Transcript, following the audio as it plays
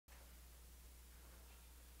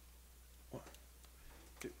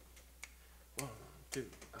2,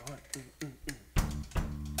 1.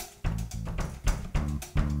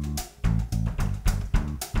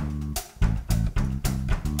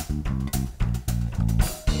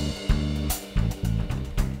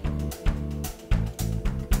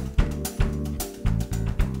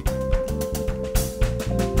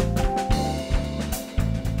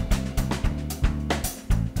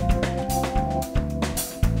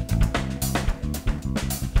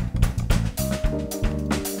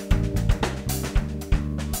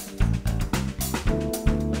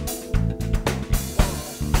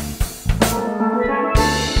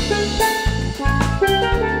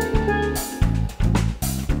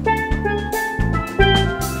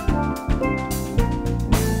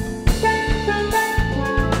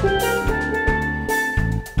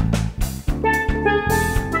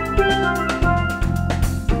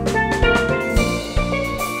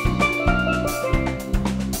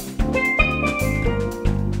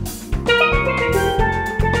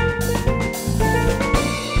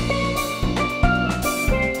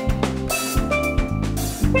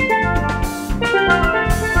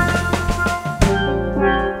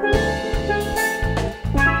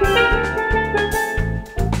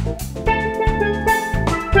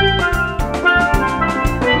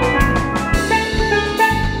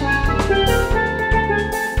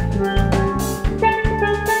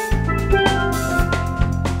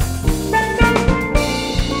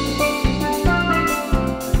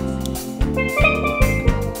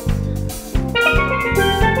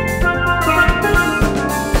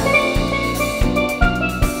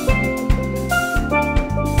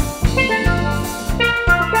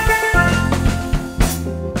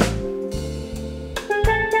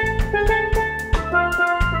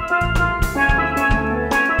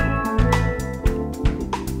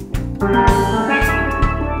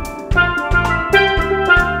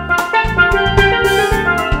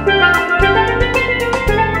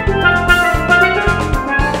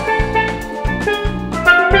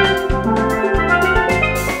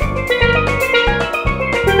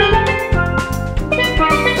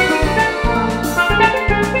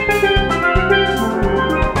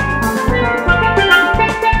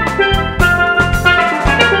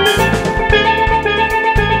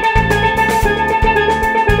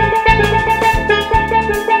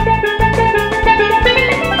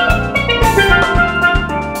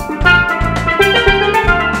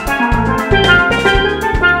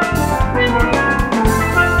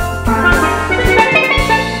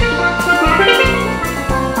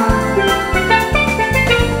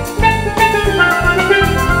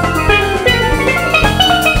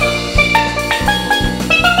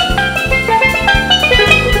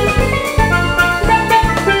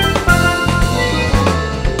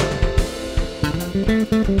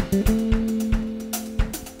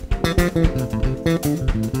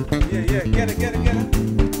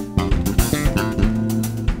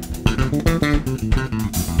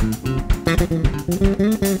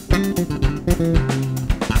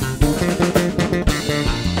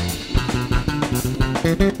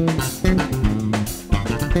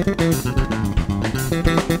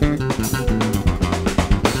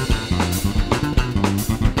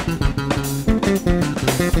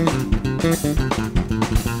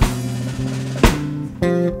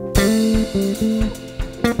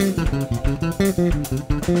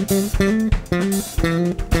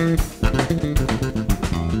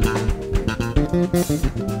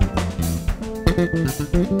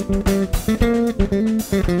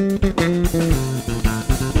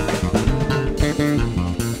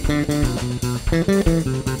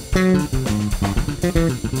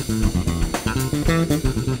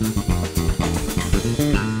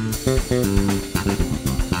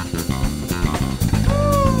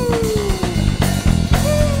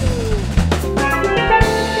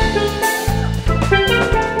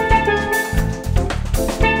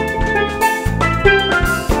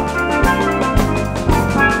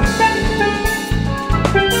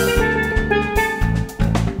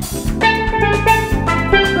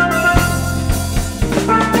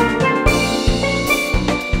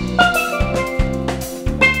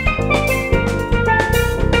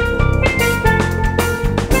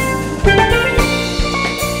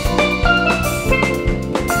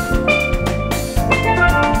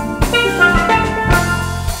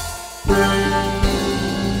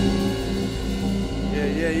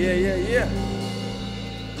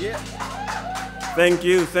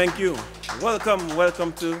 Thank you.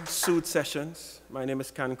 Welcome to Soothe Sessions. My name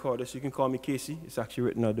is Cordice. You can call me Casey. It's actually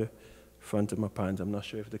written on the front of my pants. I'm not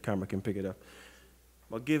sure if the camera can pick it up.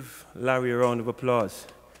 But give Larry a round of applause.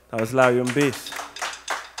 That was Larry on bass.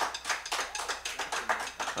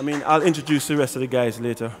 I mean, I'll introduce the rest of the guys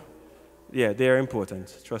later. Yeah, they are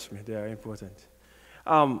important. Trust me, they are important.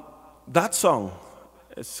 That song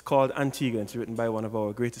is called Antigua. It's written by one of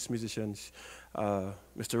our greatest musicians,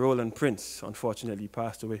 Mr. Roland Prince. Unfortunately, he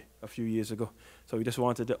passed away a few years ago. So we just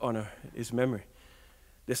wanted to honor his memory.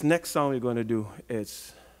 This next song we're going to do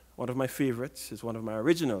is one of my favorites. It's one of my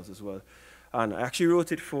originals as well. And I actually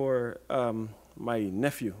wrote it for my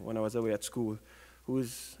nephew when I was away at school,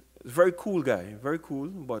 who's a very cool guy, very cool,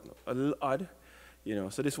 but a little odd. You know,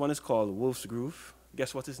 so this one is called Wolf's Groove.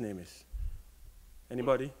 Guess what his name is?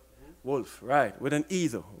 Anybody? Wolf, right, with an E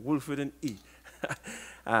though, Wolf with an E.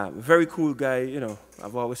 Very cool guy, you know,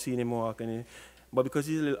 I've always seen him walk, but because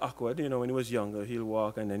he's a little awkward, you know, when he was younger, he'll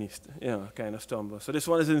walk and then he's, you know, kind of stumble. So this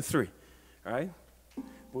one is in 3, all right?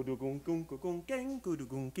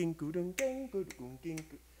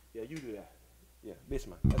 Yeah, you do that. Yeah, bass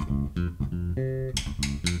man, let's go.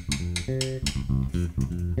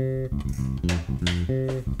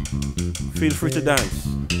 Feel free to dance.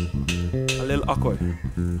 A little awkward.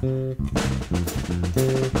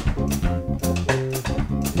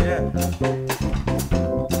 Yeah.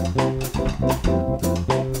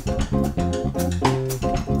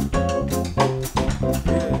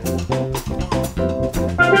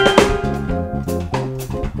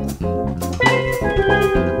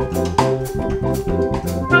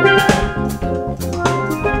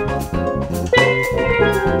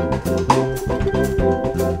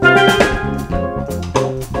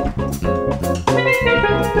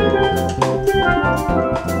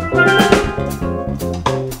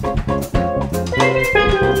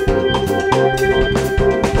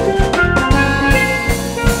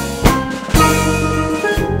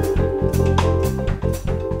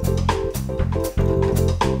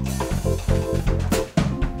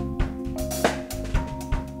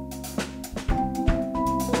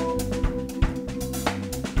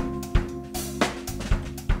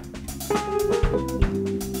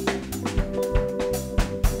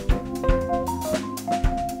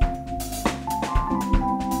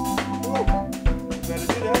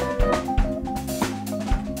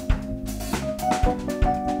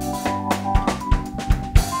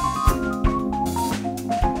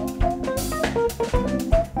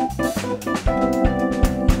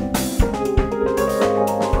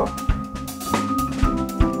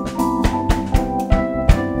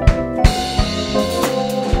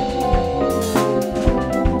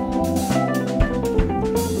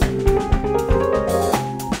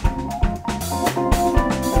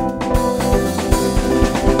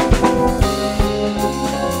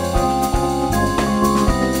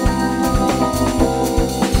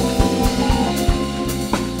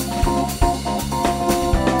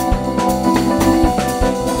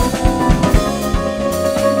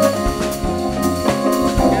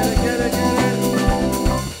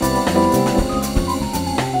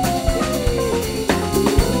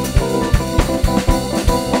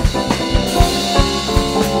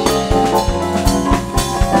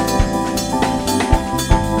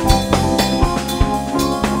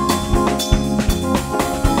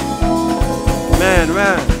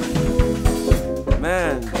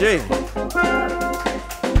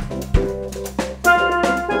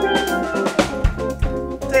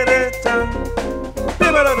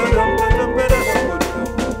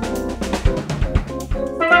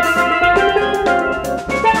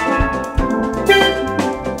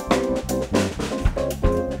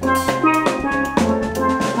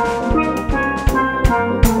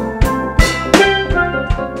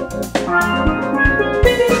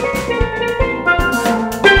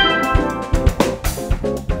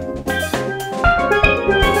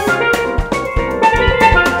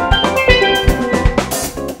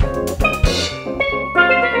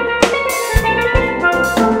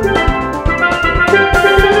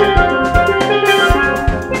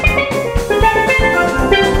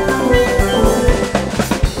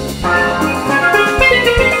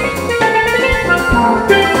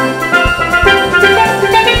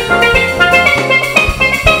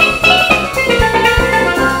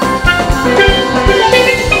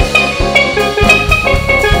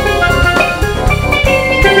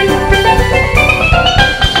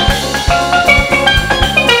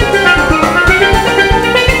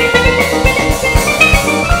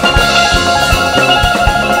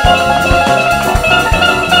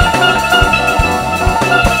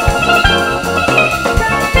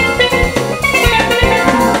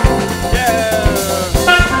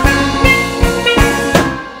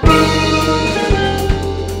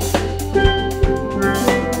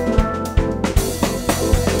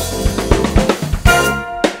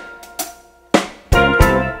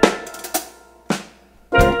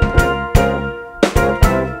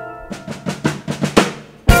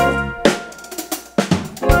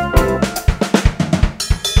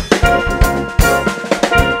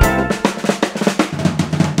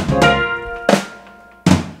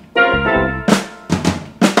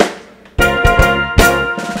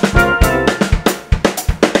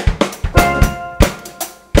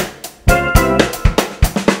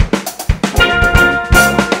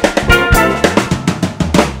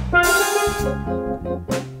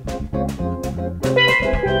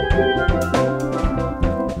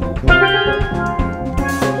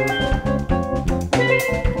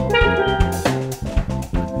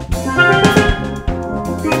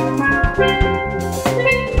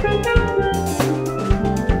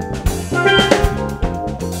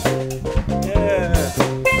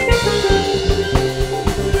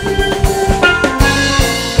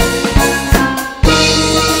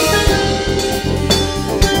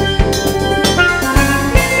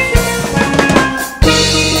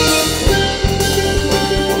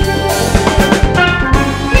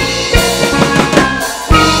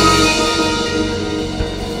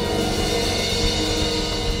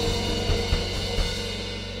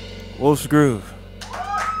 Wolf's Groove.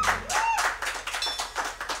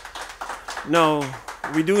 Now,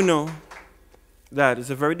 we do know that it's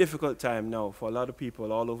a very difficult time now for a lot of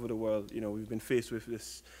people all over the world. You know, we've been faced with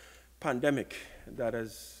this pandemic that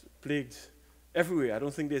has plagued everywhere. I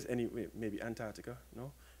don't think there's any, maybe Antarctica,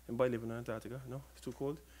 no? Anybody living in Antarctica? No? It's too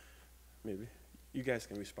cold? Maybe. You guys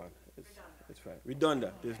can respond. It's fine.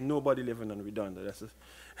 Redundant. There's nobody living on Redundant. That's it.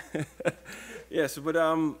 Yes, but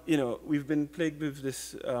you know, we've been plagued with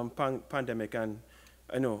this pandemic, and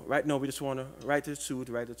I know right now we just want to write a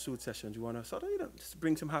Soothe sessions. We want to sort of, you know, just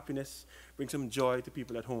bring some happiness, bring some joy to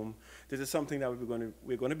people at home. This is something that we're going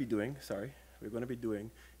to be doing. We're going to be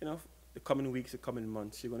doing. You know, the coming weeks, the coming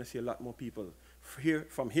months, you're going to see a lot more people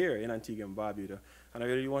from here in Antigua and Barbuda. And I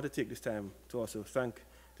really want to take this time to also thank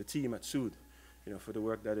the team at Soothe, you know, for the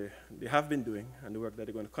work that they have been doing and the work that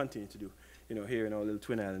they're going to continue to do, you know, here in our little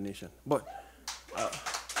Twin Island nation. But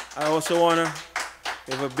I also want to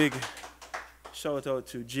give a big shout out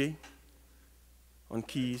to Jay on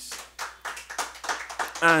keys.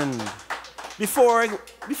 And before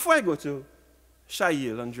I go to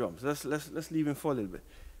Shail on drums, let's leave him for a little bit.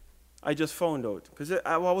 I just found out, because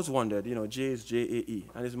I always wondered, you know, Jay is J-A-E,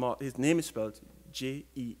 and his name is spelled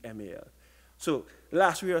J-E-M-A-L. So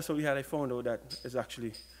last rehearsal we had, I found out that it's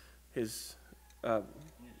actually his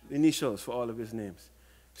initials for all of his names.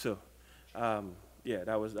 So yeah,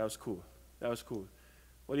 that was cool. That was cool.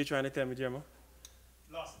 What are you trying to tell me, Jeremy?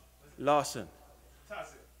 Lawson.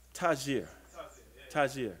 Tarsier.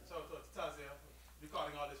 Tarsier. So Tarsier,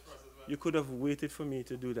 recording all this for us as well. You could have waited for me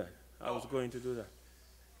to do that. I was going to do that.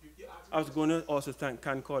 I was going to also thank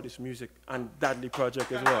Cordice Music and Dadli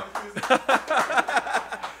Project as well.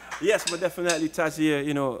 Yes, but definitely Tarsier,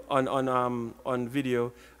 you know, on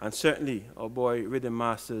video, and certainly our boy Rhythm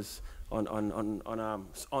Masters on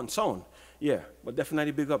sound. Yeah, but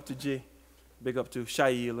definitely big up to Jay, big up to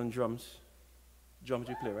Shail on drums. Drums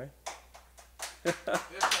you play, right?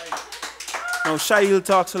 Now Shail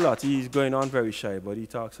talks a lot. He's going on very shy, but he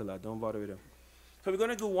talks a lot. Don't bother with him. So we're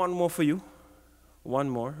gonna do one more for you. One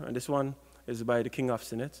more, and this one is by the King of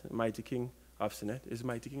Sinet, Mighty King of Sinet. Is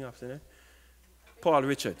Mighty King of Sinet? Paul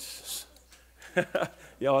Richards.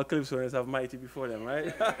 Yeah, all clips owners have Mighty before them,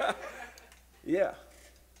 right? Yeah.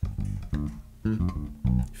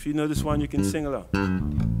 If you know this one, you can sing along.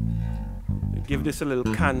 Give this a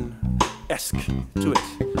little can-esque to it.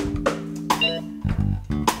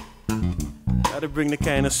 Gotta bring the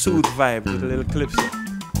kind of Soothe vibe with a little clips.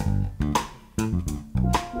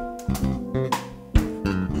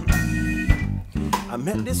 I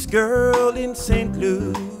met this girl in St.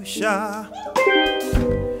 Lucia.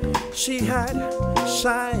 She had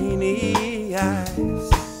shiny eyes.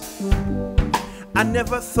 I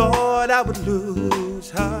never thought I would lose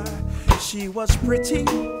her. She was pretty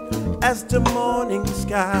as the morning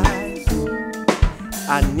skies.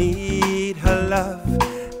 I need her love,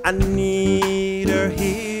 I need her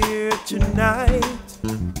here tonight.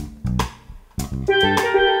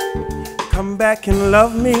 Come back and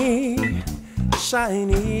love me,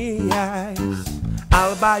 shiny eyes.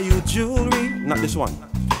 I'll buy you jewelry, not this one.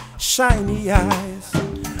 Shiny eyes.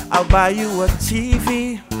 I'll buy you a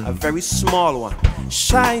TV, a very small one.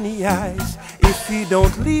 Shiny eyes. If you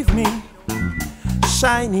don't leave me,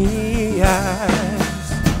 shiny eyes.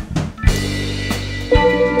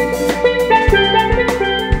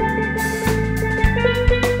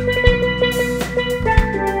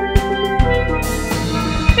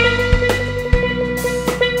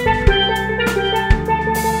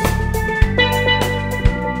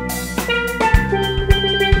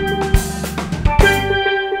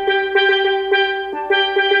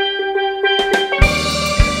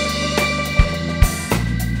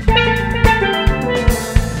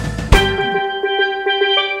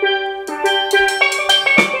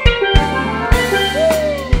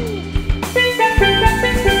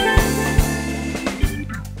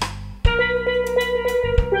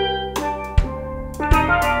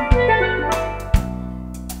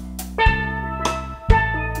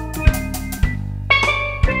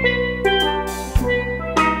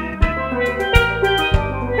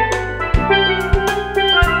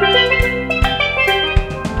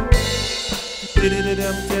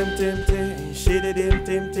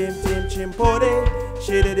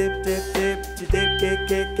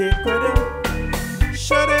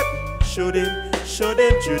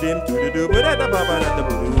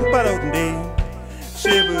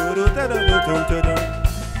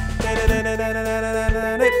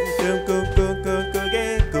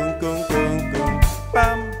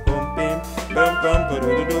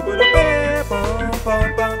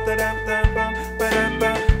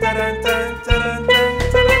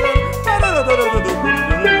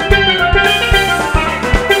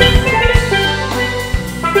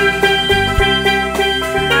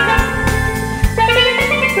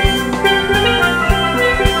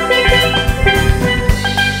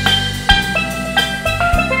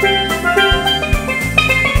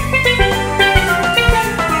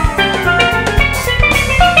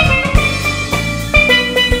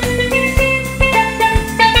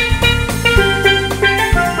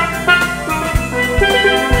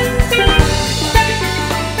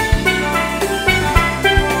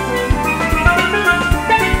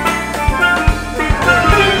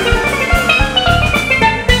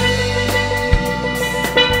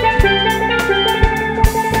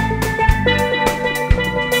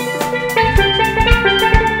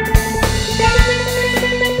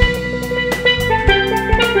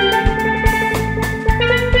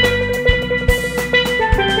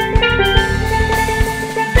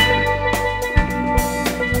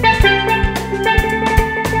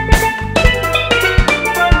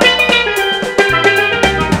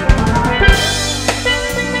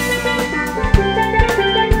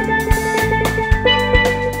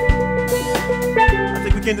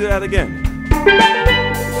 that again.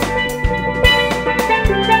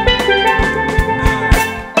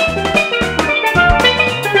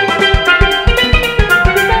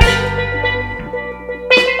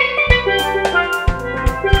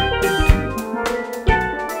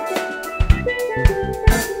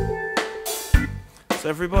 So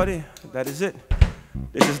everybody, that is it.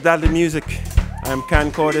 This is Dadli Music. I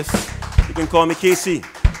am Cordice. You can call me Casey.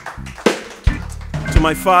 To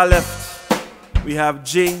my far left, we have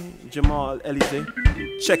Jamal Elise.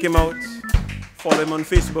 Check him out. Follow him on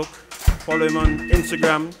Facebook. Follow him on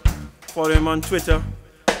Instagram. Follow him on Twitter.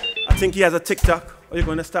 I think he has a TikTok. Are you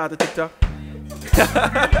going to start a TikTok?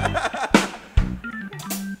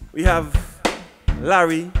 We have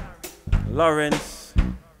Larry, Lawrence,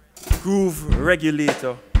 Groove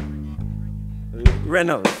Regulator,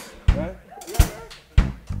 Reynolds. Right?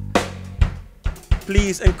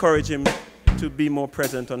 Please encourage him to be more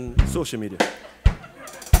present on social media.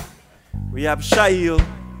 We have Shail,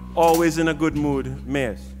 always in a good mood,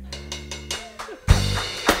 Mayors.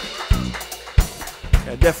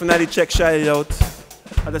 Yeah, definitely check Shail out.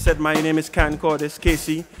 As I said, my name is Cordice,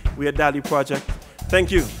 Casey. We are Dadli Project. Thank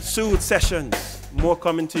you. Soothe sessions, more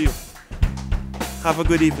coming to you. Have a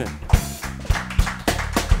good evening.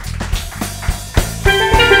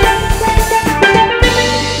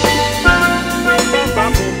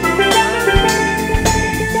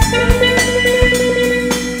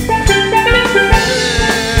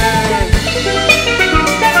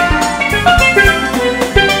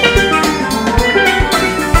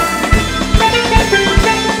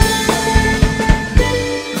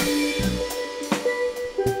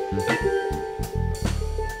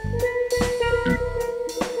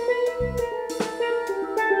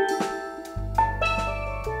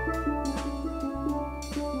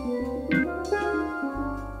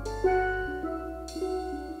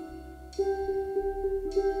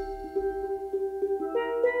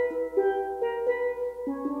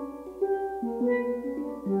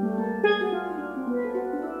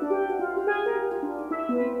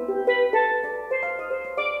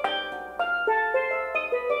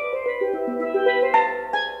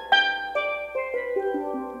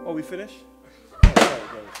 Oh, we finished?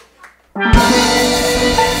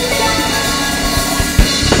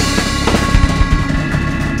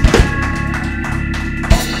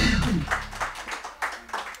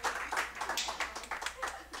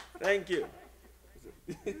 Thank you.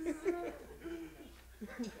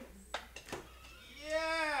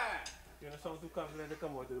 Yeah! You know, sound too confident to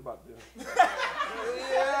come out to the back there.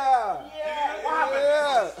 Yeah! What happened?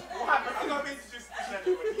 Yeah. What happened? I'm not going to just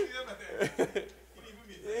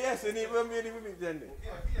Yes, you need to meet then.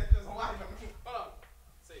 Yeah, just what happened? Hold on.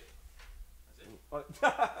 Say it.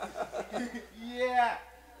 That's it. Yeah!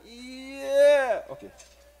 Yeah. Okay.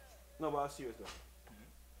 No, but I'm serious though.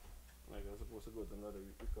 Like I'm supposed to go to another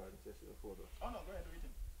recording session or photo. Oh no, go ahead, do your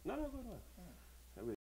thing. No, go on.